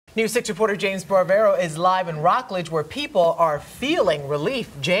News 6 reporter James Barbero is live in Rockledge where people are feeling relief.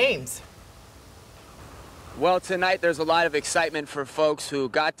 James. Well, tonight there's a lot of excitement for folks who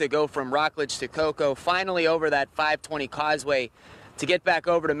got to go from Rockledge to Cocoa, finally over that 520 causeway to get back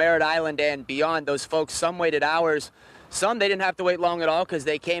over to Merritt Island and beyond. Those folks, some waited hours. Some they didn't have to wait long at all because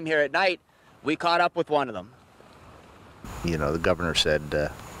they came here at night. We caught up with one of them. You know, the governor said,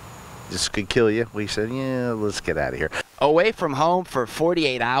 this could kill you. We said, yeah, let's get out of here. Away from home for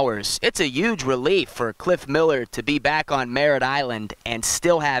 48 hours, it's a huge relief for Cliff Miller to be back on Merritt Island and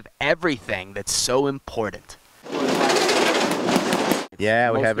still have everything that's so important.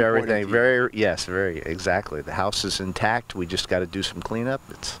 Yeah, we have everything. Very exactly. The house is intact. We just got to do some cleanup.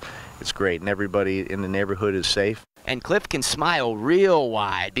 It's great, and everybody in the neighborhood is safe. And Cliff can smile real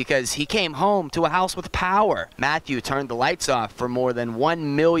wide because he came home to a house with power. Matthew turned the lights off for more than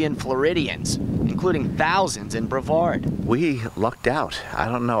 1 million Floridians, including thousands in Brevard. We lucked out. I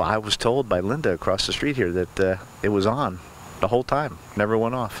don't know. I was told by Linda across the street here that it was on the whole time. Never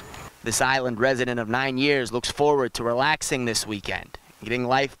went off. This island resident of 9 years looks forward to relaxing this weekend, getting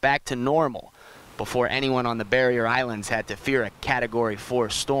life back to normal before anyone on the barrier islands had to fear a Category 4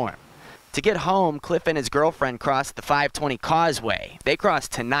 storm. To get home, Cliff and his girlfriend crossed the 520 causeway. They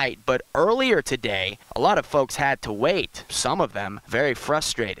crossed tonight, but earlier today, a lot of folks had to wait, some of them very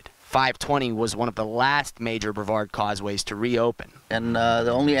frustrated. 520 was one of the last major Brevard causeways to reopen. And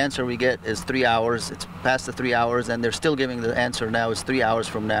the only answer we get is 3 hours. It's past the 3 hours, and they're still giving the answer now. It's 3 hours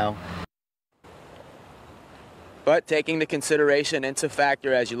from now. But taking the consideration into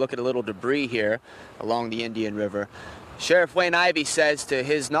factor as you look at a little debris here along the Indian River, Sheriff Wayne Ivey says to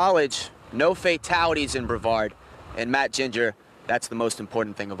his knowledge, no fatalities in Brevard. And Matt Ginger, that's the most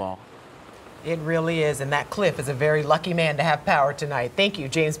important thing of all. It really is, and that Cliff is a very lucky man to have power tonight. Thank you,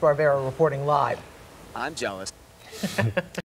 James Barbero reporting live. I'm jealous.